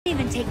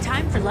take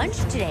time for lunch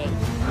today.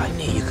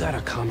 Neak, you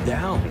gotta calm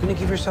down. You're gonna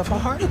give yourself a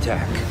heart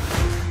attack.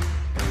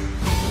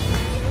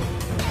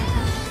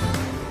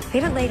 We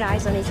haven't laid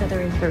eyes on each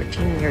other in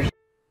 13 years.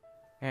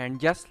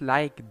 And just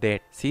like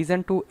that,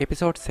 season 2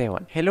 episode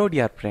 7. Hello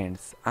dear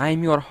friends, I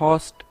am your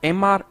host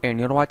MR and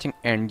you're watching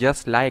And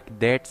Just Like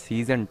That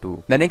season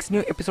 2. The next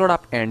new episode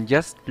of And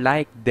Just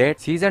Like That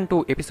season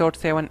 2 episode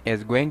 7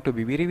 is going to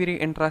be very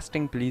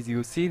interesting. Please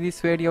you see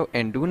this video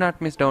and do not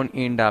miss down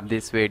end of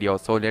this video.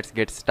 So let's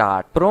get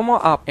started.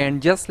 Promo of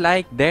And Just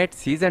Like That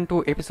season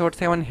 2 episode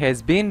 7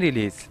 has been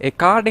released.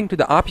 According to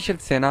the official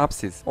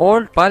synopsis,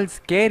 old pals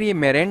Carrie,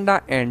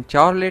 Miranda and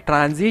Charlie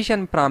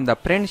transition from the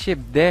friendship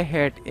they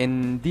had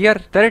in their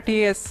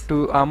 30s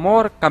to a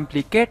more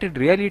complicated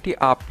reality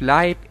of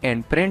life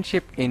and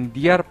friendship in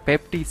their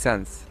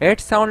 50s. It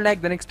sounds like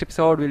the next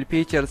episode will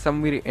feature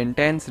some very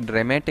intense,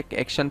 dramatic,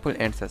 actionful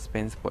and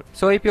suspenseful.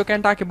 So if you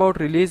can talk about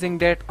releasing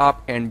date of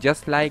And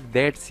Just Like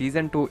That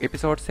season 2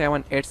 episode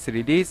 7, its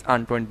release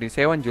on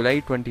 27 July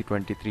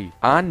 2023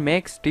 on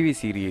Max TV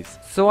series.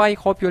 So I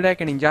hope you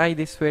like and enjoy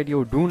this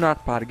video. Do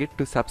not forget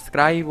to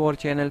subscribe our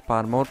channel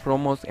for more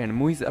promos and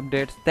movies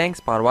updates. Thanks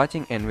for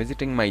watching and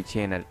visiting my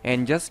channel.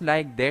 And Just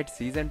Like That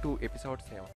season 2 episode 7.